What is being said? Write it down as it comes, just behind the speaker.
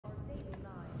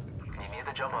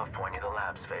the jump-off point near the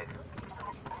labs, Faith.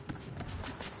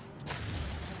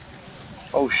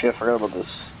 Oh shit, I forgot about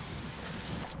this.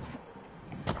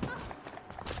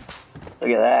 Look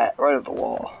at that, right up the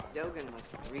wall. Dogen must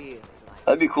really like.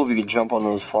 That'd be cool if you could jump on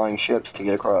those flying ships to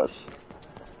get across.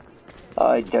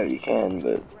 I doubt you can,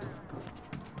 but...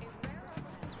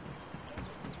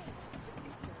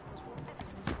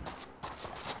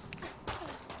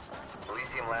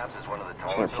 Elysium Labs is one of the I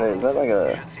was taller gonna say, is that like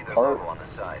buildings. a You should see the cart? logo on the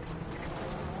side.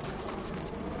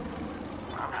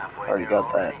 I'm halfway Already there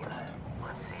got that. already.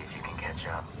 Let's see if you can catch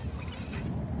up.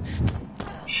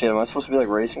 Shit, am I supposed to be like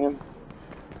racing him?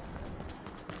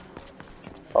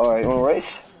 Alright, you wanna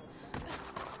race?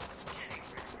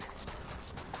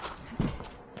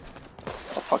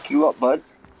 I'll fuck you up, bud.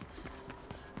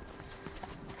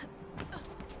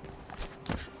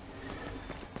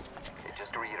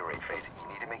 Just to reiterate, Faith, you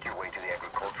need to make your way to the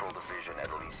agricultural division at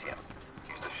Elysium.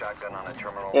 Use the shotgun on a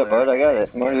terminal. Yeah, bud, I got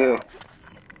it. What are you?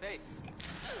 Hey,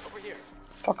 over here.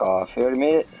 Fuck off, you already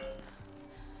made it?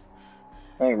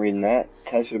 I ain't reading that.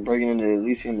 Tasked with breaking into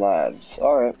Elysium Labs.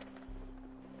 Alright.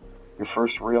 Your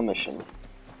first real mission.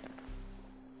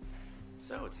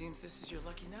 So it seems this is your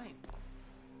lucky night.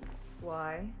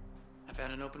 Why? I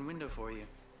found an open window for you.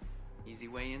 Easy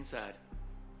way inside.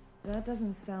 That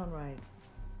doesn't sound right.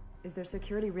 Is their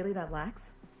security really that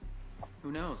lax?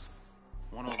 Who knows?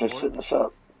 Want Let's to go sit this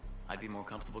up. I'd be more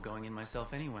comfortable going in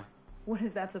myself anyway. What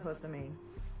is that supposed to mean?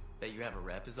 That you have a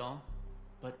rep is all.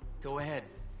 But go ahead.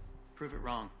 Prove it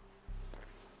wrong.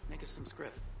 Make us some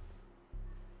script.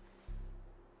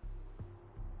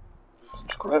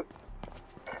 Script.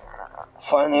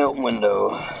 Find the open window.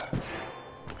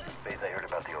 Faith, I heard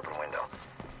about the open window.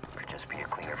 Could just be a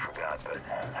cleaner for God, but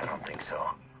I don't think so.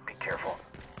 Be careful.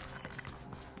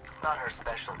 Not her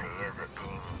specialty, is it?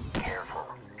 Being careful.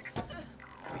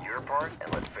 Do your part,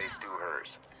 and let Faith do hers.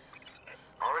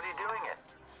 Already doing it.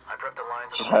 I prepped the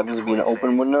lines. Just happens to be an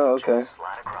open window? Okay. Just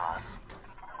slide across.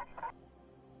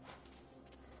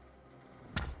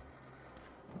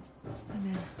 I'm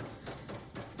in.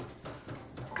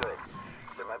 Good.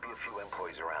 There might be a few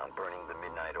employees around burning the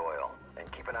midnight oil.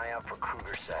 And keep an eye out for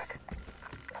Kruger Sec.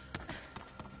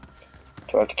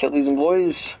 Do I have to kill these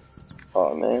employees?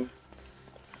 Oh man.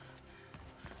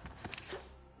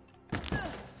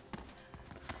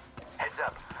 Heads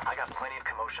up. I got plenty of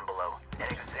commotion below. An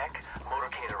exec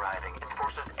motorcade arriving.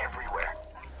 Enforcers everywhere.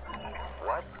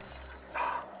 What?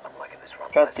 I'm liking this run.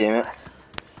 God damn it.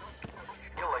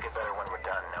 You'll like it better when we're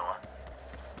done, Noah.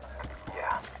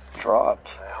 Yeah, Dropped.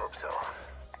 I hope so.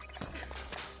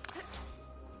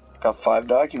 Got 5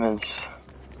 documents.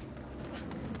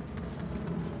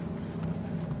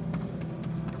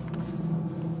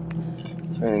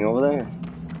 Is there anything over there?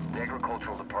 The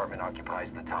agricultural department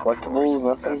occupies the top Collectibles,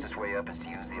 floors. nothing? Fastest way up is to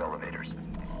use the elevators.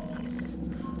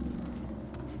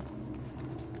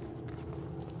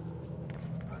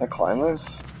 Can I climb this?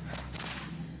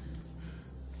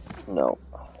 No.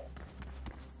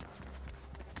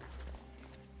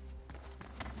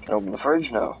 Can I open the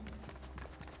fridge? No.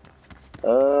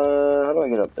 How do I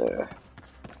get up there?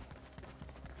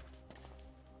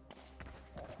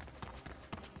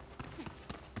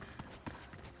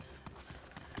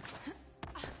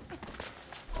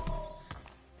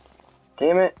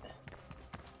 Damn it.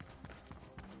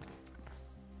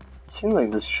 Seems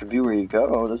like this should be where you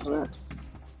go, doesn't it?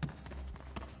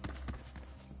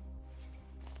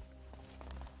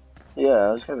 Yeah,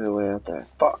 there's gotta be a way out there.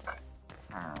 Fuck.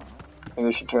 Maybe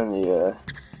we should turn the,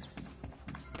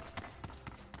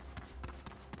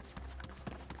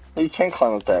 You can't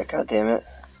climb up that, god damn it.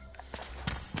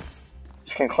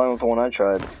 Just can't climb up the one I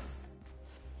tried.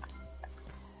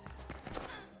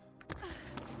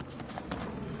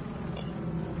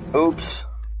 Oops.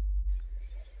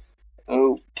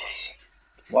 Oops.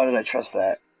 Why did I trust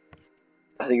that?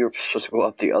 I think you're supposed to go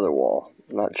up the other wall,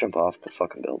 not jump off the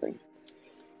fucking building.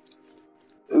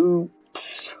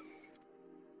 Oops.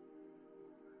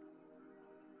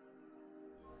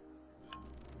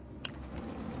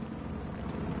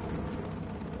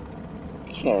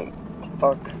 Can't.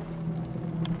 Fuck.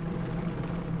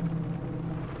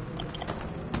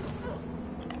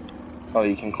 Oh,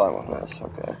 you can climb on this,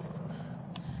 okay.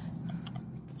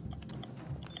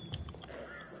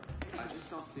 I just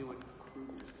don't see what Kruger's doing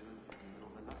in the middle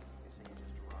of the night. They say he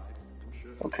just arrived. I'm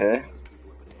sure Okay.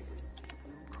 people have been angry.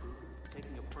 Kruger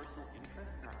taking a personal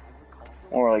interest in our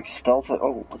agricultural. Or like stealth it.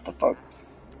 Oh, what the fuck?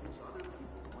 Those other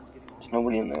people, the ones getting all There's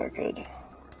nobody in there, good. well,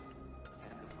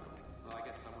 I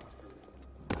guess someone screwed up.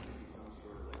 Maybe some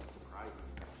sort of like surprise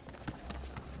inspection.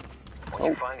 Once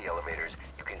you find the elevators,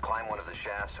 you can climb one of the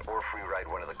shafts or free ride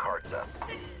one of the carts up.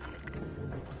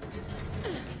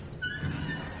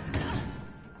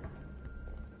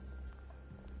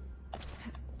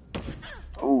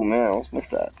 Oh man, I almost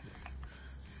missed that.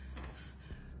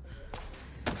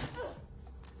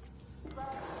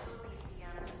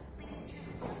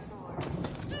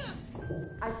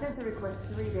 I sent the request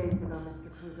 3 days ago,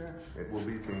 Mr. Kruger. It will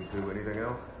be seen to. Anything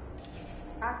else?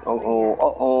 Uh oh, uh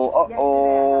oh, uh Yesterday I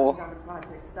oh. was on the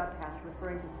project subhash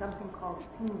referring to something called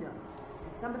Kingdom.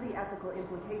 And some of the ethical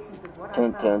implications of what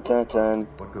Dun I dun found. dun dun.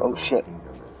 What goes Oh on shit. in the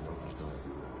kingdom is no one's gonna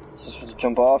do. Is this supposed to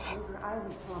jump off? Kruger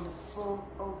Island promised full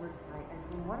oversight, and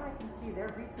from what I can see, their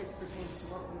research pertains to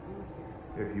what we do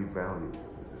here. If you value your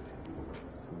position, you will not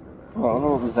assume the matter. Oh, I don't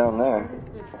know what was down there.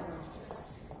 Understood, sir.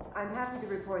 I'm happy to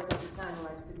report that we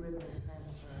finalized the grid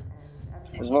transfer,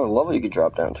 and There's another level you could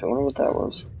drop down to. I wonder what that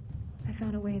was. I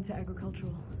found a way into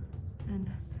agricultural. And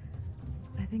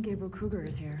I think Gabriel Kruger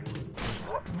is here.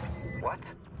 What?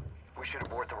 We should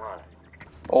abort the run.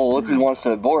 Oh, look who wants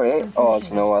to abort it. Oh,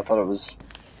 it's no, I thought it was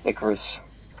Icarus.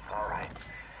 Alright.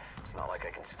 It's not like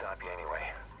I can stop you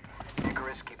anyway.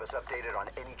 Icarus, keep us updated on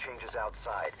any changes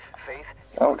outside. Faith?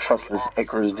 I don't trust this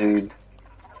Icarus dude.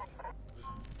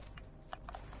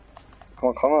 Come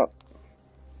on, come up.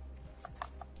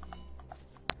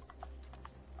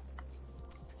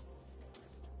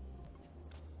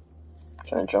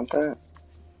 Can I jump that?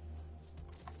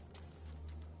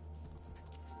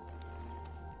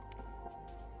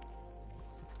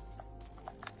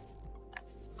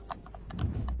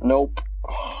 Nope.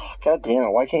 God damn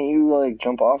it, why can't you, like,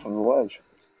 jump off of the ledge?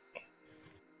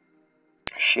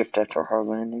 Shift after hard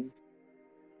landing.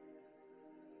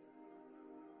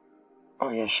 Oh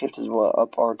yeah, shift is what,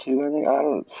 up R2, I think? I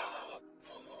don't...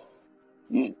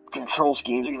 These control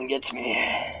schemes are gonna get to me.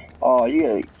 Oh, you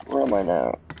gotta... Where am I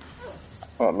now?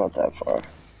 Oh, I'm not that far.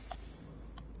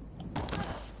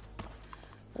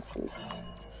 What's this?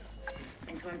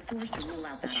 And so I'm forced to rule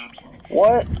out that option.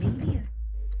 What? Maybe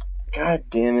God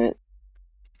damn it.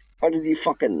 Why did you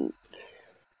fucking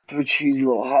do a cheesy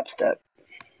little hop step?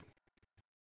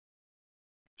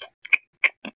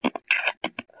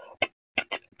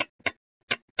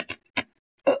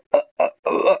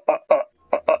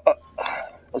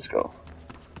 Let's go.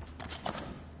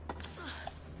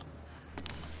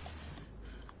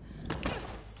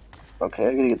 Okay,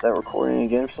 I gotta get that recording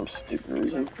again for some stupid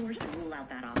reason. I'm forced to rule out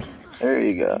that option. There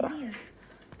you go. Maybe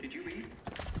Did you eat?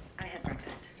 I had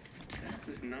breakfast. That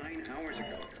was 9 hours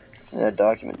ago. Yeah,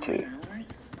 document too. 9 hours?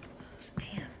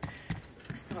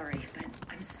 Damn. Sorry, but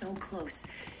I'm so close.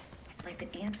 It's like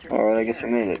the answer. Alright, I guess we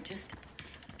made it. Just.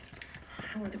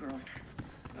 How are the girls?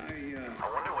 I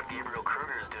wonder what Gabriel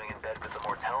Kruger is doing in bed with the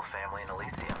Mortel family in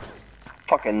Elysium.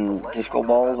 Fucking disco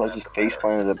balls, I just face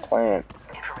planted a plant.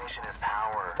 Information is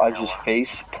power. I just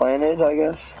face planted, I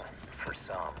guess. For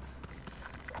some.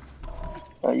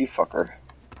 Oh, you fucker.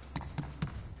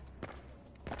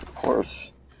 Of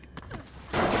course.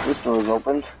 This door is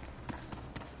opened.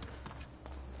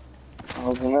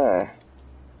 What's in there?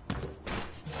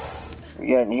 We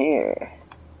got in here.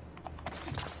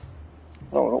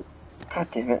 No. God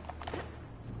damn it.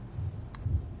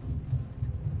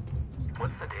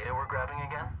 What's the data we're grabbing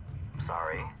again?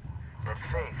 Sorry. That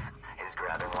Faith is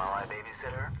grabbing while I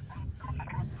babysit her?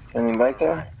 Anything back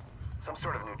there? Some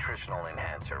sort of nutritional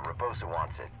enhancer. Raposa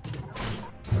wants it.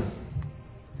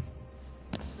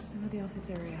 I'm at the office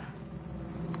area.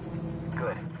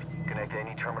 Good. Connect to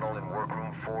any terminal in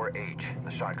workroom 4H.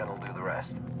 The shotgun will do the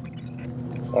rest.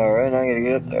 Alright, I gotta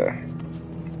get up there.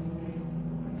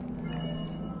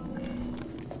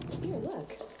 Here,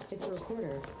 look. It's a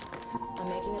recorder. I'm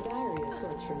making a diary of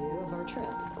sorts for you of our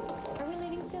trip. Are we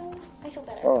leaving soon? I feel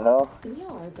better. Oh, hell. We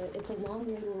are, but it's a long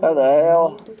way to How the hell?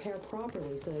 We need to prepare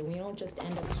properly so that we don't just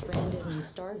end up stranded and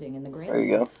starving in the Great There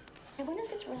you go. Woods. I wonder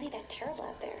if it's really that terrible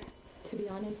out there. To be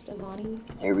honest, Avani,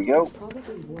 Here we go. it's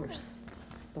probably worse.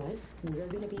 But we're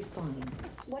gonna be fine.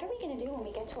 What are we gonna do when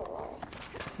we get to Aurora?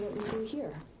 What we do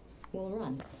here, we'll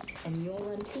run. And you'll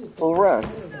run too. We'll run.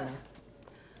 There.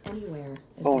 Anywhere.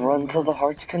 is We'll where run it till the matters.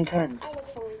 heart's content. I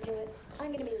look forward to it.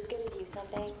 I'm gonna be as good as you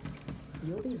someday.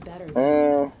 You'll be better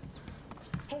than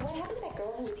Hey, what happened to that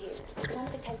girl who was here? The one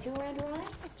with the tattoo around her eye?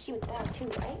 She was found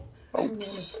too, right? Her name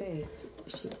is Faith.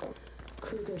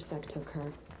 Kruger Sec took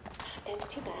her. That's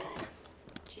too bad.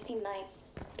 She seemed nice.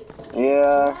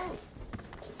 Yeah.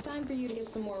 It's time for you to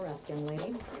get some more rest, young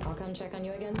lady. I'll come check on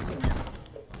you again soon.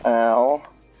 Ow.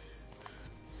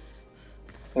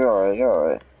 You're alright, you're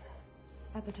alright.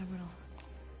 At the terminal.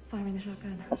 Firing the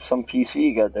shotgun. That's some PC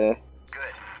you got there. Good.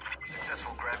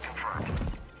 Successful grab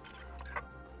confirmed.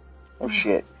 Oh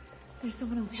shit. There's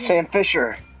someone else here. Sam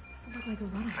Fisher. Doesn't look like a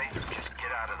runner. Faith, just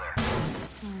get out of there.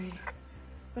 Sorry.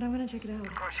 But I'm gonna check it out.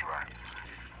 Of course you are.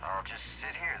 I'll just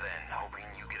sit here then, hoping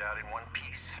you get out in one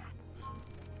piece.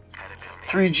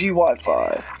 3G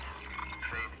Wi-Fi.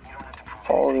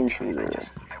 Follow the intruder.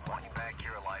 I want you back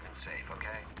here alive and safe,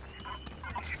 okay?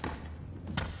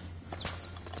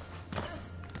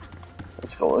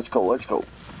 Let's go, let's go, let's go.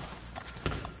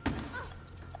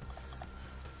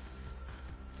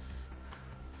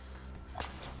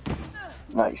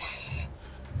 Nice.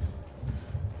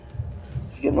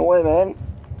 He's getting away, man.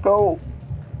 Go.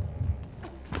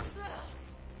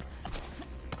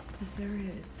 This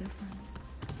area is different.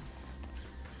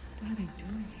 What are they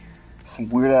doing here? Some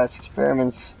weird ass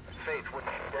experiments. Faith would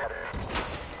be better.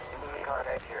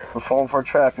 Contact here. We're falling for a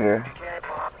trap here.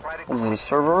 This is a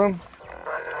server room?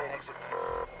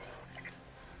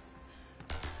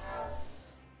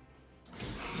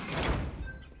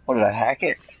 What, did I hack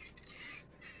it?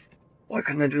 Why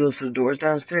couldn't I do this to the doors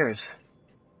downstairs?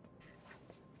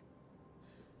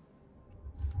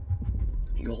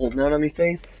 You holding out on me,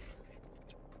 Faith?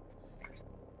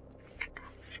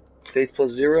 Faith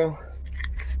plus 0?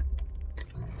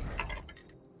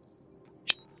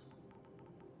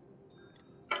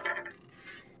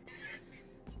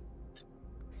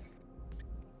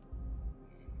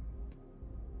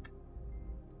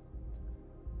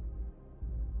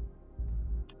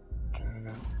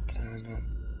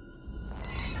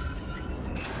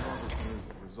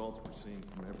 Results we're seeing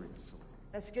from every facility.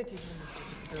 That's good to hear,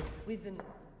 Mr. Booth. We've been...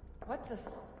 What the...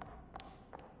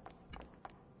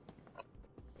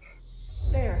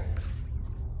 There.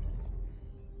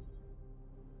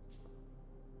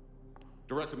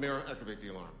 Director Mira, activate the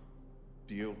alarm.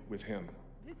 Deal with him.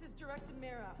 This is Director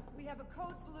Mira. We have a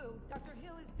code blue. Dr.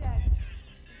 Hill is dead.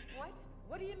 What?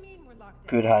 What do you mean we're locked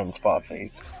down? Good hiding spot,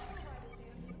 Faith.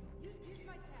 Use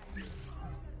my tag.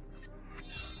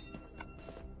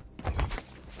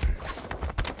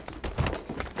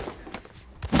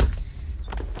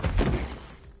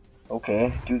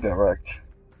 Okay, dude got wrecked.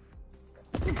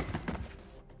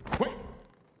 Wait!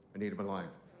 I need him alive.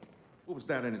 What was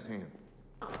that in his hand?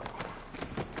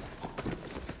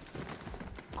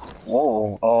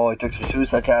 Whoa, oh, I took some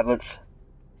suicide tablets.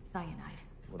 Cyanide.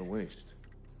 What a waste.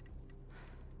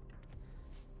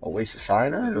 A waste of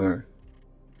cyanide, or?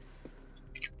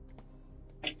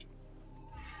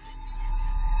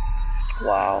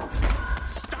 Wow.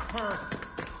 Stop her!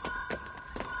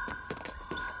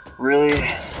 Really?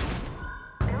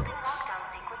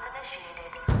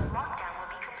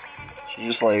 She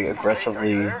just like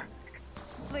aggressively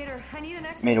Later, I need an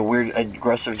exit. made a weird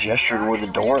aggressive gesture toward the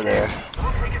door there.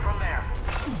 We'll take it from there.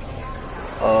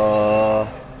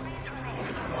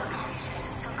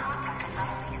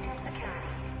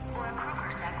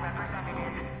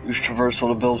 Use traversal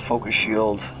to build focus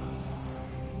shield.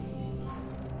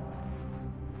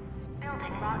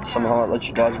 Somehow it lets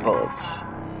you dodge bullets.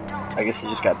 I guess I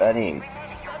just got bad aim.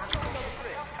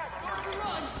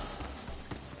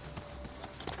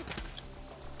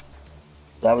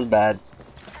 That was bad.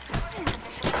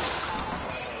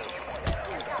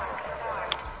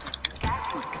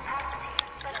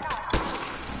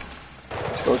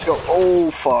 Let's go, let's go.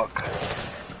 Oh, fuck.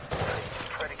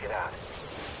 Try to get out.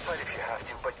 Fight if you have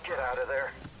to, but get out of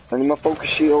there. I need my focus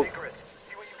shield.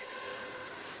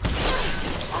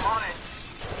 I'm on it.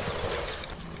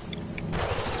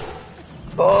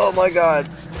 Oh my god.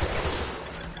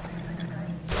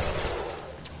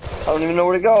 I don't even know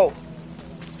where to go.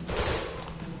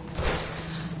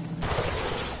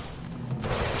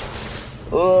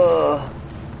 Ugh.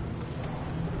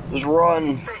 Just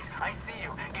run. Faith, I see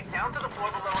you. Get down to the floor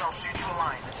below and I'll shoot you a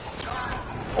line.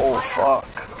 Oh fuck.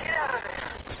 Get out of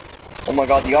there. Oh my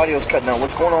god, the audio's cutting out.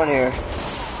 What's going on here?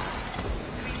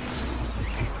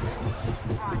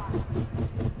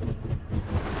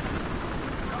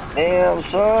 Damn,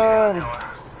 son. If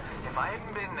I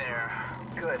hadn't been there,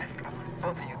 good.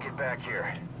 Both of you get back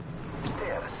here.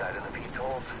 Stay out of sight of the beast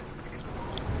holes.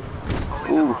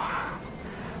 Ooh.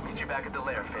 Meet you back at the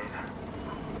lair, Faith.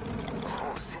 The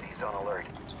whole city's on alert.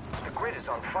 The grid is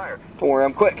on fire. Don't worry,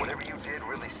 I'm quick. Whatever you did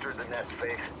really stirred the nest,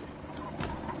 Faith.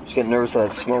 Just getting nervous of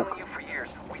that I've been smoke. telling you for years,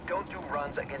 we don't do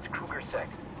runs against Kruger Sec.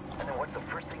 And then what's the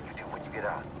first thing you do when you get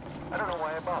out? I don't know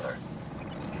why I bother.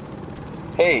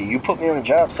 Hey, you put me on the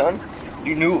job, son.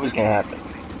 You knew it was gonna happen.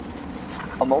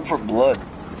 I'm out for blood.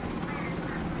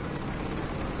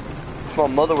 It's my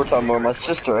mother we're talking about, my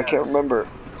sister. I can't remember.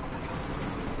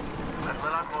 I've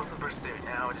let off most of the pursuit.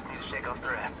 Now I just need to shake off the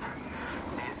rest.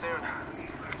 See you soon.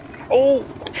 Oh,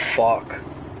 fuck.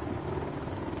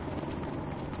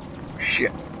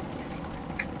 Shit.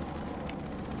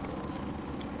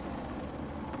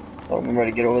 Oh, I'm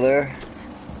ready to get over there.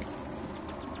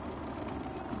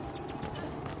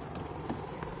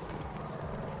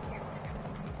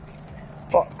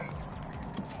 Fuck.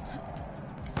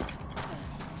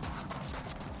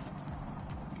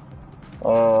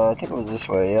 think it was this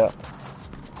way, yeah.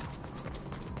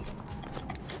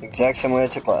 Exact same way I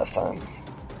took last time.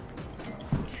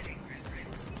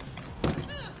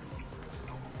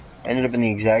 Ended up in the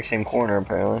exact same corner,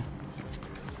 apparently.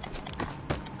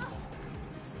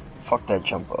 Fuck that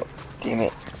jump up. Damn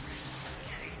it.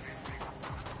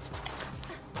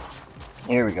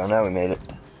 Here we go, now we made it.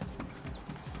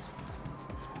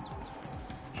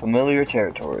 Familiar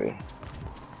territory.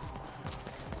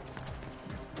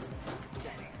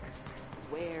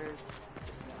 Where's...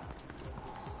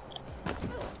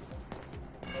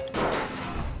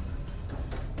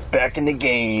 Back in the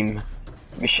game.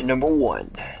 Mission number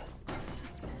 1.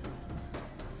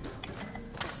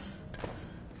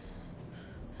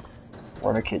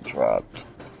 Runner kit dropped.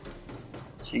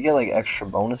 So you get like extra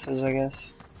bonuses, I guess.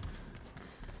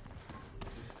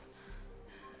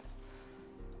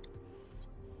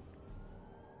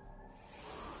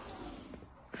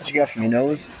 What you got from your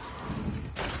nose?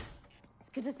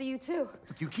 It's good to see you too.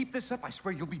 If you keep this up, I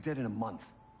swear you'll be dead in a month.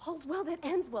 All's well that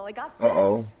ends well. I got this.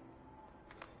 Uh-oh.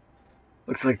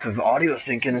 Looks like the audio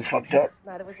syncing is fucked up.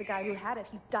 Neither was the guy who had it.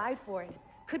 He died for it.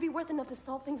 Could be worth enough to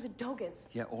solve things with Dogen.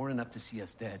 Yeah, or enough to see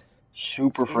us dead.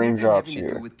 Super frame drops Anything having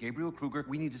to here. do with Gabriel Kruger,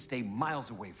 we need to stay miles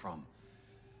away from.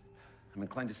 I'm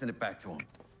inclined to send it back to him.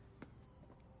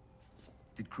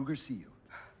 Did Kruger see you?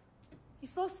 He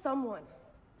saw someone.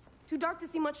 Too dark to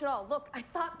see much at all. Look, I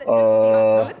thought that this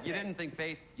would be good. You didn't think,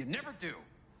 Faith. You never do.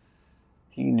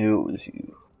 He knew it was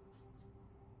you.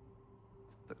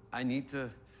 But I need to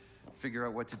figure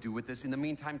out what to do with this. In the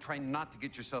meantime, try not to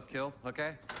get yourself killed,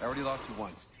 okay? I already lost you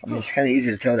once. I mean, it's kind of easy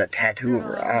to tell that tattoo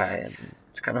over her eye, and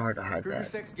it's kind of hard to hide Kruger that.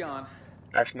 6 gone.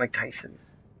 That's Mike Tyson.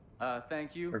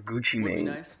 Thank you. Or Gucci Would be Mane.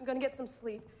 nice. I'm gonna get some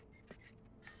sleep.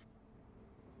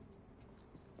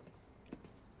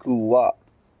 Cool what?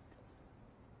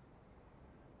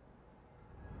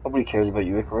 Nobody cares about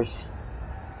you, Icarus.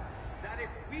 That if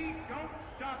we don't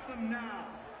stop them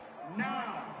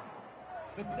now,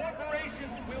 the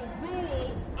corporations will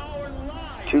rule our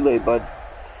lives. Too late, bud.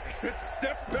 I said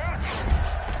step back.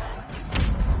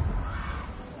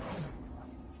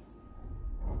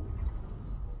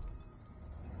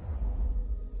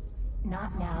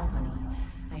 Not now, honey.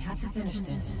 I have to finish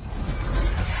this.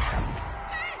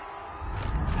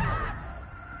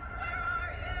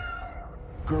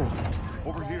 Girl,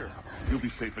 over here. You'll be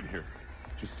safe in here.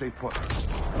 Just stay put.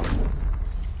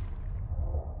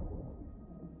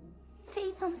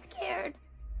 Faith, I'm scared.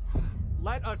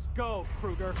 Let us go,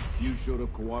 Kruger. You should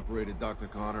have cooperated, Dr.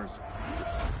 Connors.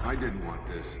 I didn't want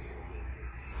this.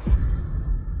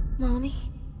 Mommy,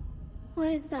 what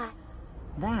is that?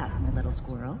 That, my little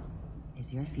squirrel,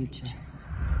 is your future.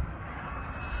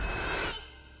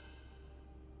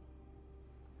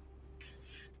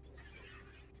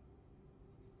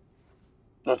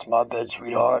 That's my bed,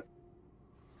 sweetheart.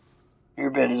 Your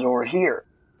bed is over here.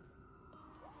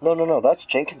 No, that's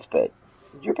Jenkins' bed.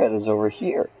 Your bed is over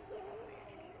here.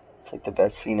 It's like the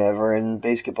best scene ever in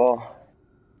basketball.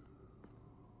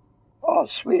 Oh,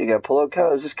 sweet, I got a pull-out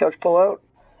couch. Does this couch pull out?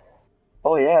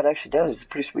 Oh yeah, it actually does. It's a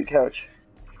pretty sweet couch.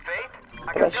 Faith, I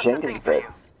But got that's just the Jenkins' thing for bed.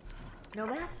 you.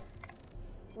 Nomad?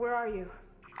 Where are you?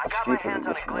 I got my Escape hands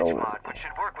on a from glitch Nolan. mod, which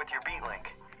should work with your beat-link.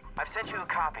 I've sent you a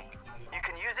copy. You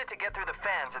can use it to get through the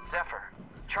fans at Zephyr.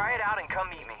 Try it out and come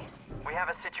meet me. We have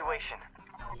a situation.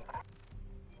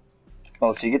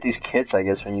 Oh, so you get these kits, I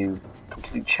guess, when you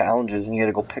complete challenges and you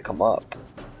gotta go pick them up.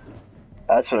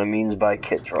 That's what it means by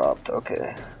kit dropped.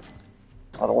 Okay.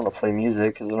 I don't want to play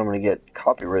music because then I'm going to get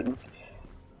copywritten.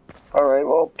 Alright,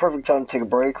 well, perfect time to take a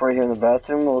break right here in the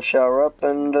bathroom. We'll shower up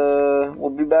and we'll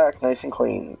be back nice and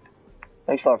clean.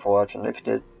 Thanks a lot for watching. If you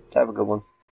did, have a good one.